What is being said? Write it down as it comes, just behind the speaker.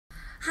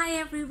Hi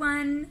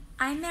everyone,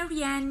 I'm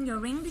Marianne,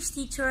 your English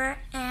teacher,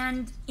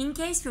 and in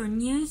case you're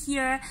new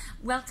here,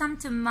 welcome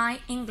to my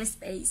English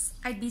space.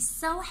 I'd be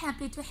so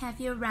happy to have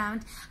you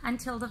around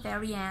until the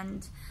very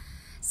end.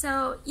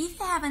 So if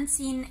you haven't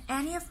seen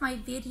any of my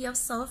videos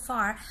so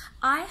far,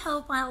 I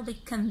hope I'll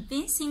be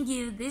convincing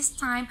you this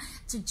time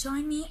to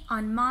join me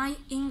on my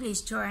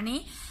English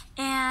journey.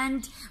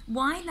 And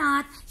why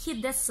not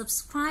hit the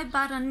subscribe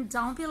button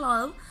down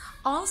below,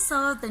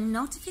 also the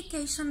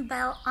notification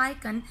bell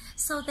icon,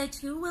 so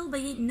that you will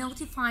be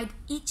notified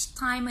each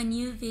time a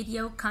new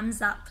video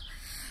comes up.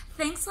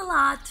 Thanks a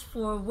lot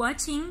for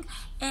watching,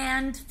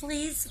 and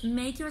please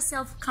make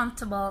yourself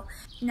comfortable.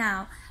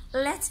 Now,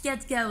 let's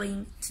get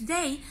going.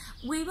 Today,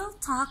 we will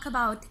talk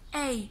about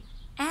a,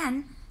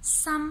 an,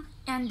 some,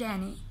 and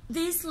any.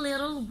 These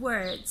little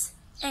words,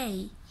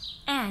 a,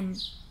 an,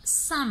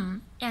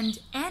 some, and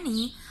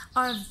any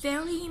are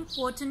very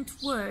important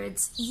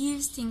words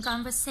used in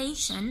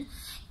conversation,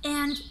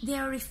 and they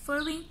are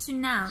referring to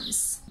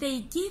nouns.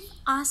 They give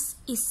us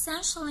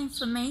essential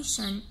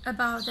information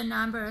about the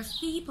number of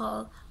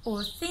people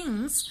or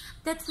things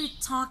that we're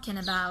talking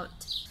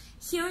about.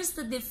 Here's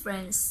the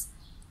difference.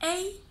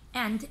 A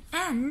and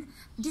an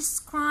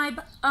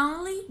describe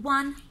only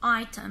one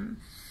item,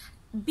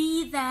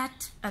 be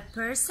that a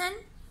person,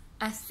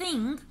 a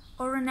thing,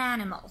 or an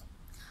animal,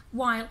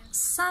 while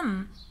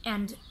some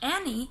and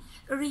any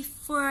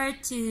refer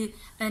to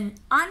an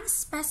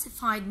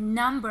unspecified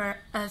number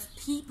of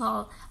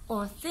people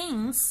or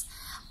things,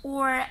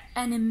 or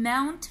an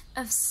amount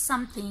of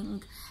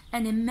something.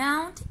 An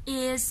amount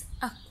is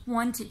a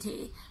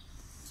quantity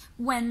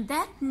when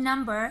that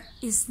number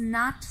is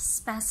not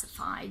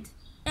specified.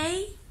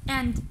 A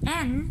and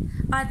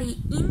an are the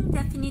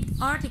indefinite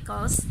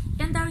articles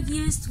and are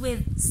used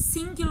with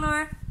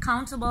singular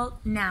countable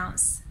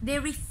nouns. They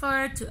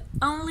refer to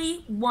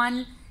only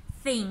one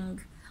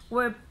thing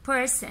or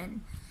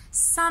person.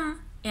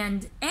 Some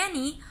and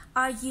any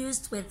are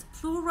used with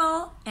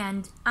plural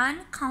and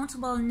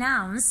uncountable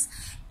nouns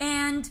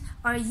and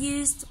are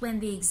used when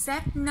the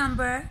exact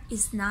number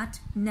is not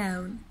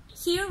known.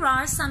 Here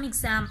are some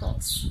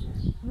examples.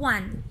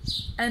 1.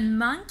 A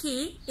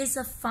monkey is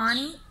a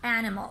funny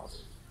animal.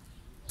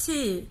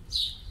 2.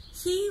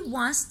 He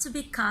wants to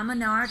become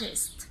an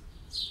artist.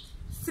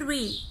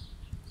 3.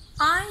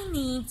 I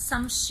need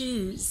some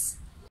shoes.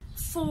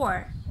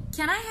 4.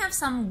 Can I have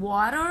some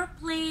water,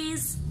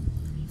 please?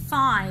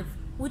 5.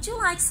 Would you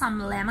like some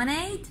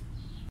lemonade?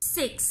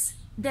 6.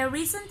 There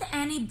isn't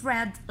any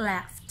bread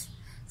left.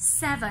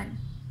 7.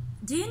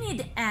 Do you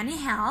need any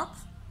help?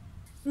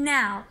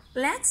 Now,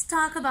 let's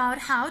talk about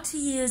how to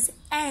use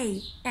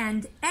a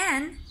and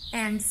an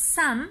and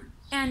some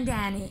and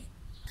any.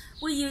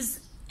 We use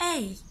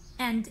a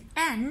and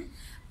an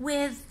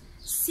with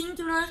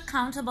singular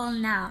countable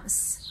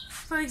nouns.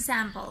 For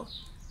example,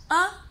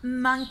 a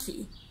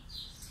monkey.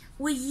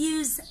 We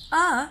use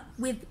a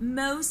with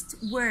most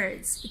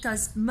words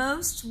because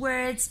most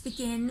words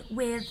begin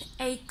with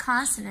a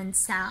consonant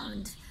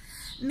sound,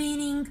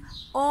 meaning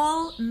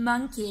all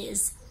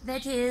monkeys,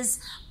 that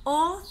is,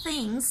 all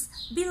things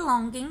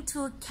belonging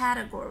to a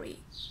category.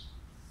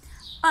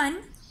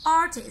 An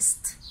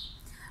artist.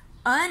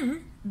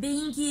 An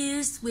being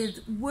used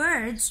with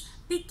words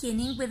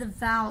beginning with a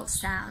vowel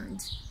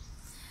sound,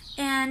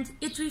 and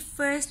it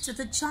refers to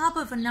the job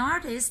of an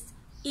artist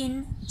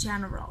in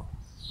general.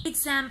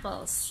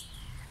 Examples.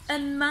 A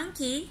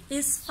monkey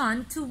is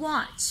fun to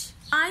watch.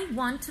 I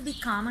want to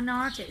become an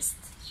artist.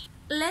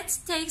 Let's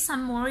take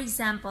some more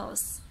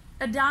examples.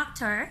 A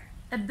doctor,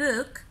 a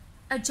book,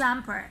 a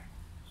jumper.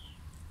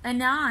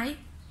 An eye,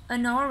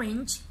 an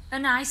orange,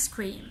 an ice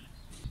cream.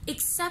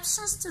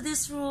 Exceptions to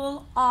this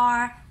rule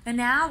are an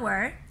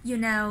hour, you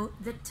know,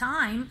 the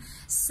time,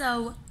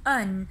 so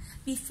an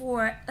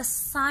before a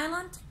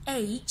silent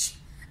H,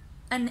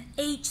 an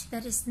H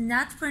that is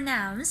not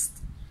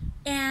pronounced,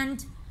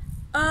 and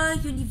a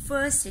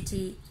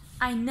university.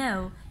 I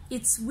know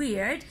it's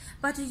weird,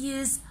 but to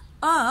use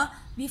a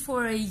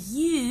before a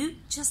U,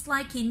 just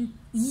like in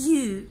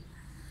you.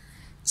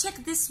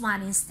 Check this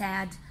one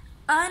instead.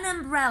 An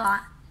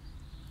umbrella.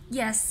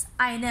 Yes,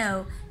 I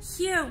know.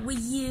 Here we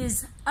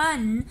use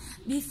an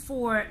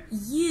before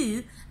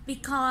you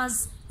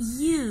because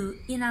U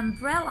in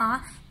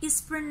umbrella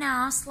is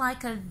pronounced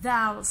like a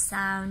vowel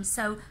sound.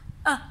 So,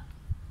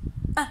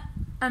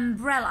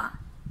 umbrella,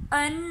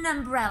 an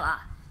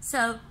umbrella.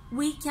 So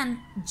we can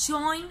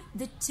join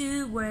the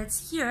two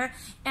words here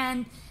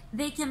and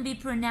they can be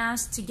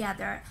pronounced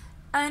together.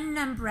 An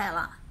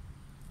umbrella.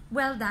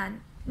 Well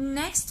done.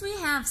 Next we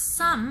have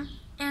some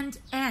and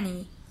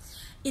any.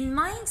 In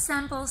my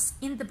examples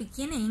in the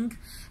beginning,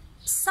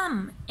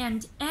 some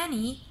and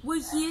any were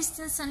used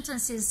in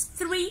sentences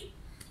 3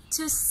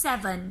 to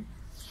 7.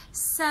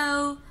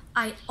 So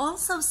I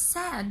also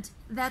said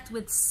that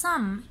with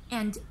some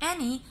and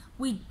any,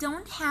 we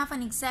don't have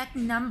an exact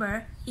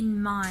number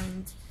in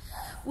mind.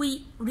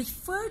 We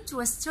refer to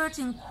a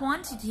certain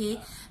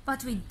quantity,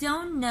 but we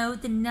don't know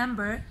the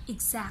number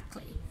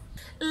exactly.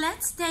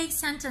 Let's take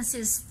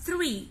sentences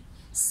 3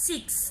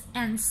 6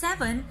 and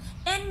 7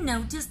 and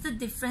notice the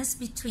difference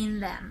between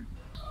them.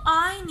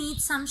 I need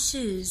some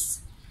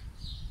shoes.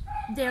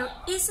 There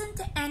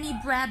isn't any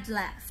bread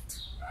left.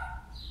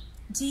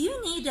 Do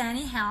you need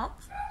any help?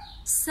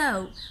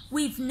 So,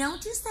 we've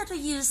noticed that we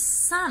use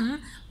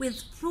some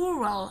with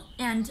plural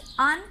and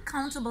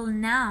uncountable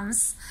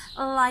nouns,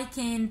 like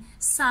in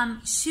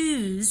some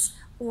shoes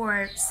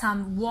or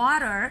some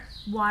water.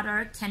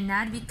 Water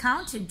cannot be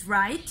counted,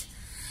 right?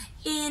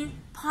 In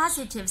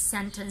positive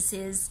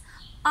sentences,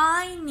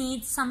 I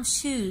need some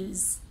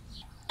shoes.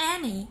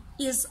 Any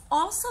is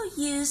also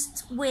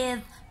used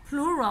with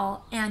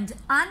plural and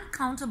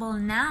uncountable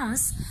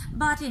nouns,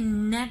 but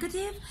in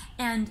negative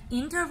and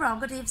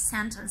interrogative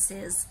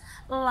sentences,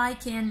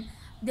 like in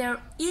there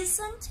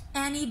isn't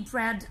any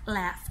bread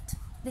left.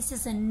 This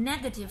is a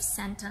negative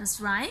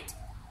sentence, right?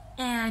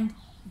 And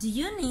do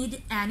you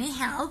need any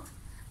help?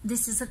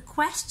 This is a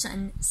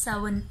question,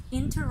 so an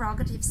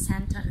interrogative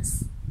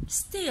sentence.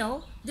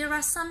 Still, there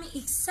are some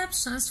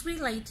exceptions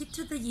related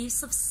to the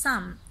use of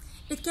some.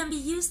 It can be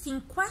used in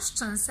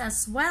questions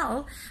as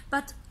well,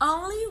 but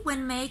only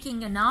when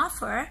making an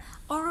offer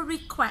or a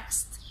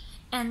request.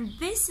 And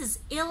this is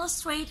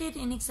illustrated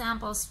in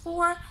examples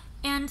 4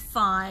 and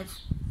 5.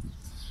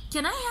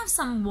 Can I have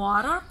some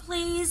water,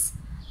 please?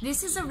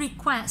 This is a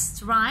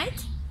request,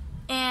 right?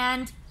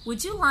 And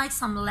would you like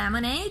some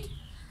lemonade?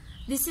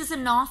 This is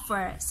an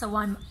offer, so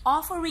I'm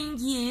offering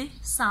you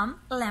some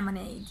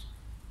lemonade.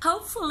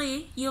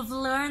 Hopefully, you've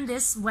learned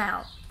this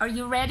well. Are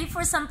you ready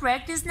for some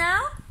practice now?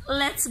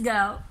 Let's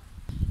go.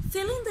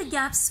 Fill in the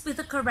gaps with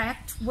the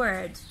correct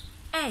word.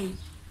 A,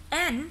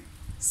 an,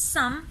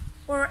 some,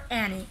 or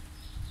any.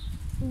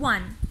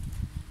 1.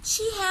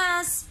 She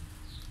has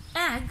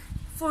egg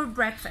for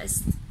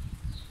breakfast.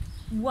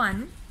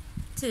 1,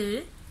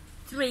 2,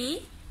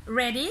 3,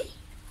 ready?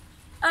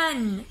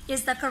 An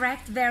is the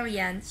correct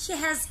variant. She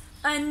has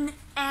an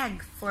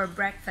egg for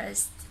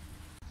breakfast.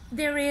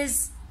 There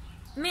is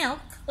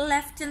milk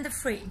left in the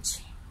fridge.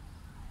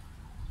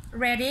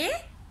 Ready?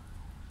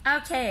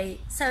 Okay,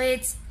 so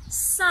it's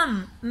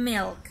some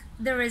milk.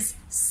 There is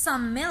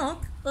some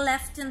milk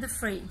left in the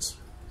fridge.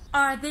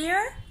 Are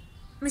there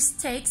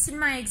mistakes in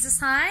my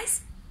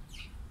exercise?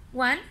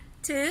 1,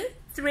 2,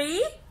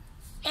 3.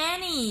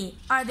 Any.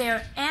 Are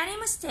there any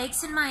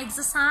mistakes in my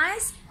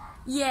exercise?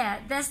 Yeah,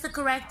 that's the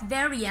correct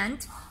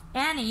variant,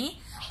 any,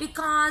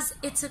 because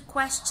it's a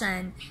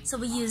question. So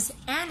we use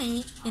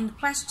any in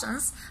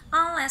questions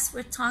unless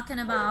we're talking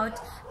about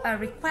a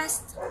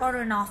request or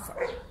an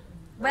offer.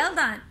 Well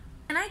done.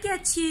 Can I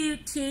get you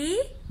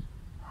tea?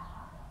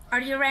 Are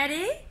you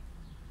ready?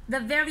 The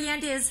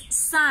variant is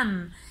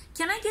some.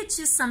 Can I get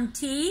you some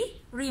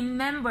tea?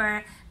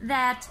 Remember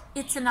that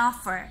it's an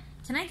offer.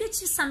 Can I get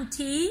you some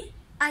tea?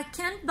 I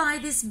can't buy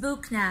this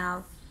book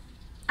now.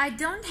 I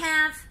don't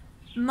have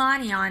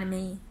money on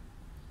me.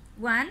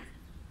 1,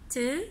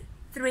 2,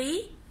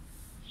 3.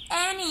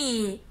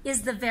 Any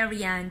is the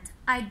variant.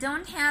 I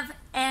don't have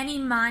any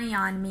money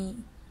on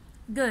me.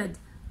 Good.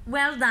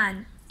 Well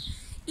done.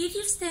 If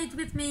you've stayed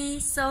with me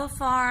so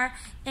far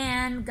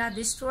and got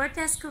the short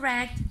test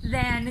correct,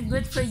 then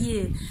good for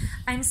you.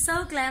 I'm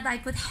so glad I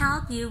could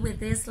help you with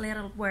these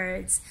little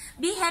words.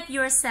 Be happy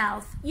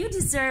yourself. You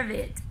deserve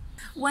it.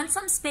 Want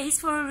some space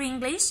for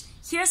English?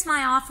 Here's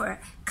my offer.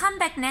 Come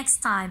back next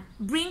time.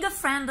 Bring a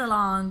friend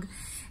along.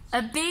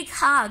 A big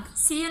hug.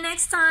 See you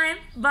next time.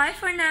 Bye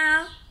for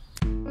now.